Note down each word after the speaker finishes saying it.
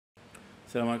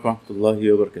السلام عليكم ورحمة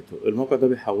الله وبركاته. الموقع ده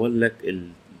بيحول لك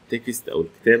التكست أو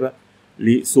الكتابة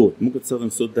لصوت. ممكن تستخدم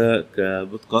الصوت ده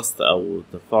كبودكاست أو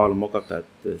ترفعه على الموقع بتاعت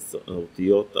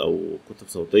صوتيات أو كتب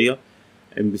صوتية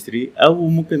MP3، أو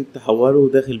ممكن تحوله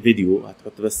داخل فيديو.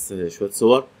 هتحط بس شوية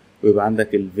صور ويبقى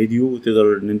عندك الفيديو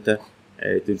وتقدر إن أنت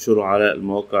تنشره على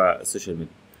المواقع السوشيال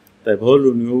ميديا. طيب هقول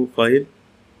له نيو فايل،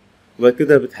 وبعد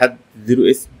كده بتحدد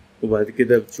تديله اسم، وبعد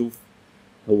كده بتشوف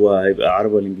هو هيبقى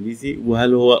عربي ولا انجليزي،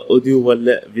 وهل هو اوديو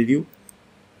ولا فيديو.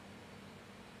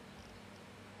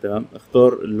 تمام،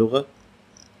 اختار اللغة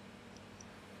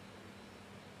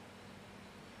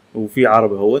وفي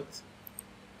عربي اهوت.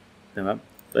 تمام،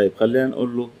 طيب خلينا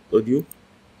نقول له اوديو.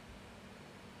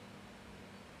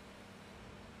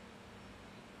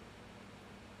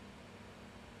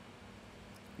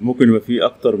 ممكن يبقى فيه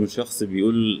اكتر من شخص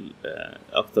بيقول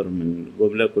اكتر من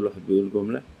جملة، كل واحد بيقول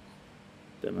جملة.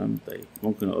 تمام، طيب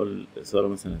ممكن اقول سارة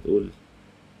مثلا هتقول.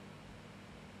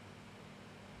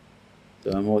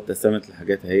 تمام، هو اتقسمت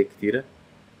لحاجات اهي كتيرة.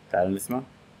 تعال نسمع.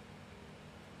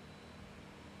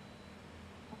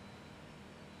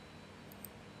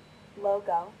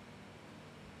 logo.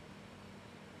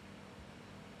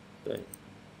 طيب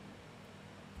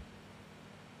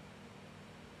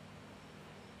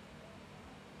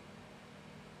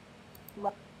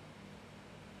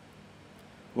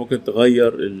ممكن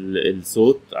تغير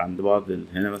الصوت عند بعض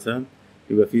هنا مثلا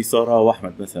يبقى فيه سارة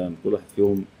واحمد مثلا، كل واحد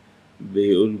فيهم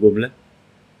بيقول جملة.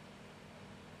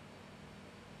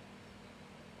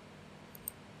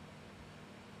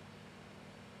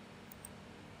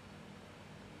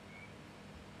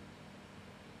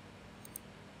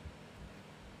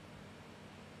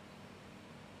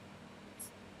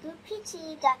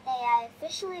 GPT.ai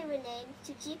officially renamed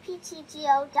to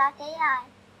GPTGO.ai.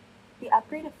 The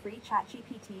upgrade of free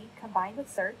ChatGPT combined with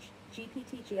search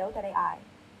GPTGO.ai.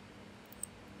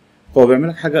 فهو بيعمل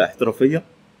لك حاجة احترافية.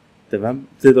 تمام،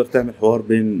 تقدر تعمل حوار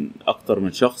بين أكتر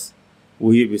من شخص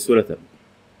وبسهولة تامة.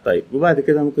 طيب وبعد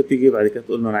كده ممكن تيجي بعد كده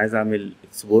تقول له أنا عايز أعمل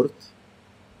اكسبورت،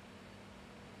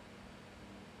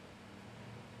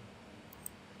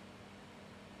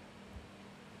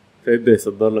 فيبدأ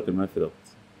يصدر لك الملف دوت.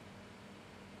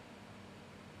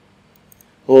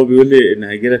 هو بيقول لي إن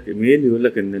هيجيلك إيميل يقول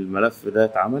لك إن الملف ده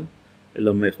اتعمل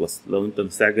لما يخلص، لو أنت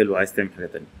مستعجل وعايز تعمل حاجة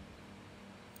تانية.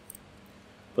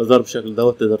 فظهر بالشكل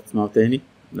دوت، تقدر تسمعه تاني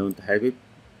لو أنت حابب،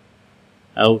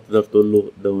 أو تقدر تقول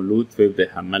له داونلود فيبدأ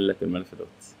يحمل لك الملف دوت.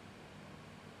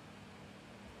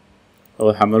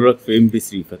 هو يحمله لك في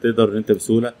MP3، فتقدر إن أنت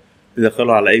بسهولة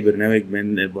تدخله على أي برنامج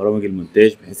من برامج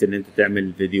المونتاج بحيث إن أنت تعمل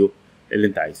الفيديو اللي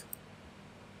أنت عايزه.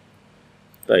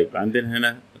 طيب عندنا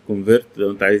هنا كونفرت،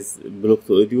 لو أنت عايز بلوك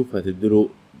تو أوديو فهتديله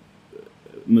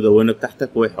مدونة بتاعتك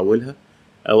وهو يحولها،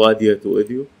 أو أديو تو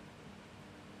أوديو.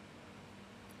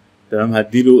 تمام،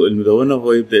 هديله المدونة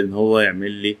وهو يبدأ إن هو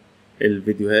يعمل لي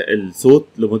الفيديوهات الصوت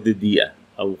لمدة دقيقة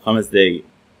أو 5 دقايق.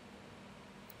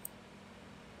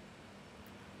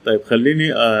 طيب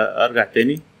خليني أرجع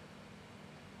تاني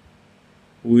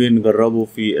ونجربه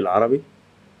في العربي.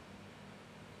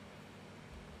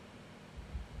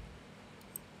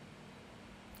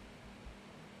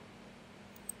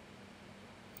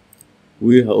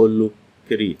 وهقول له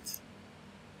كريت.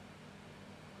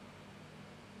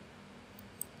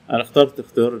 انا اخترت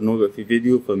اختيار ان هو يبقى فيه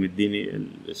فيديو، فمديني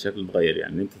الشكل اتغير.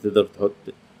 يعني انت تقدر تحط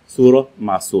صورة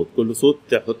مع الصوت، كل صوت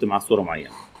تحط معاه صورة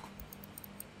معينة.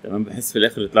 تمام، بحيث في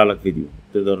الاخر يطلع لك فيديو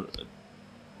تقدر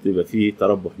تبقى فيه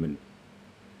تربح منه.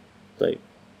 طيب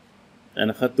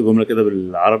انا خدت جملة كده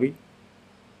بالعربي،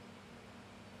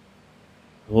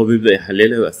 هو بيبدأ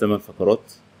يحللها ويقسمها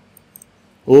لفقرات.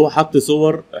 وهو حط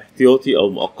صور احتياطي او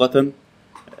مؤقتا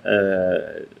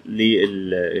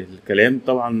للكلام.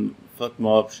 طبعا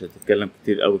فاطمة مش هتتكلم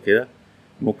كتير قوي كده،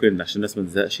 ممكن عشان الناس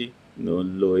متزهقش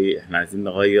نقول له ايه، احنا عايزين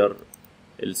نغير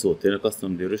الصوت هنا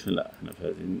كاستم ديوريشن. لا احنا مش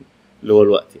عايزين اللي هو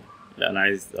الوقت يعني، لا انا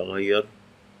عايز اغير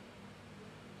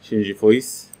شينج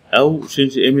فويس او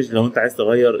شينج ايمج. لو انت عايز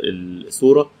تغير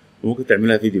الصورة وممكن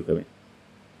تعملها فيديو كمان.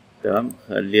 تمام،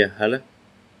 خليها هلا.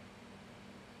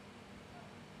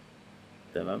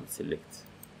 تمام، سيلكت.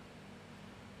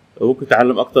 وممكن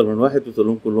تعلم اكتر من واحد وتقول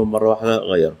لهم كلهم مرة واحدة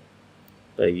غيروا.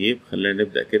 طيب خلينا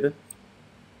نبدأ كده.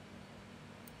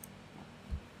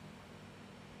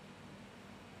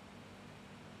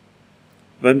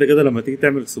 فانت كده لما تيجي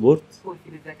تعمل اكسبورت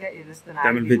الذكاء الاصطناعي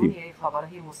تعمل فيديو بدون خبره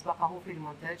مسبقه في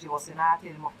المونتاج وصناعة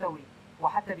المحتوى،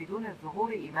 وحتى بدون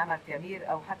الظهور امام الكاميرا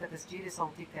او حتى تسجيل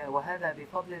صوتك، وهذا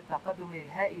بفضل التقدم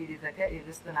الهائل للذكاء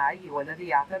الاصطناعي والذي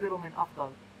يعتبر من افضل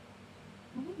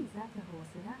مميزاته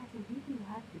وصناعة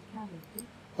الفيديوهات بالكامل.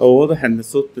 هو واضح ان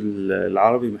الصوت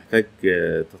العربي محتاج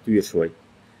تطوير شوية.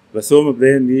 بس هو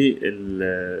مبدئيا دي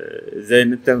ازاي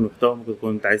ان انت تعمل محتوى. ممكن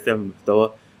تكون انت عايز تعمل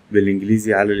محتوى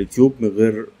بالانجليزي على اليوتيوب من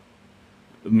غير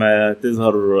ما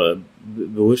تظهر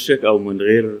بوشك او من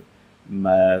غير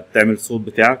ما تعمل الصوت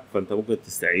بتاعك، فانت ممكن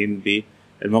تستعين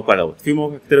بالموقع دوت. في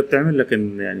مواقع كتير بتعمل،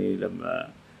 لكن يعني لما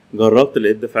جربت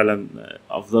لقيت ده فعلا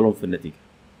افضلهم في النتيجة.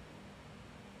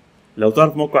 لو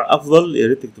تعرف موقع افضل يا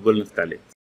ريت تكتبوا لنا في التعليقات.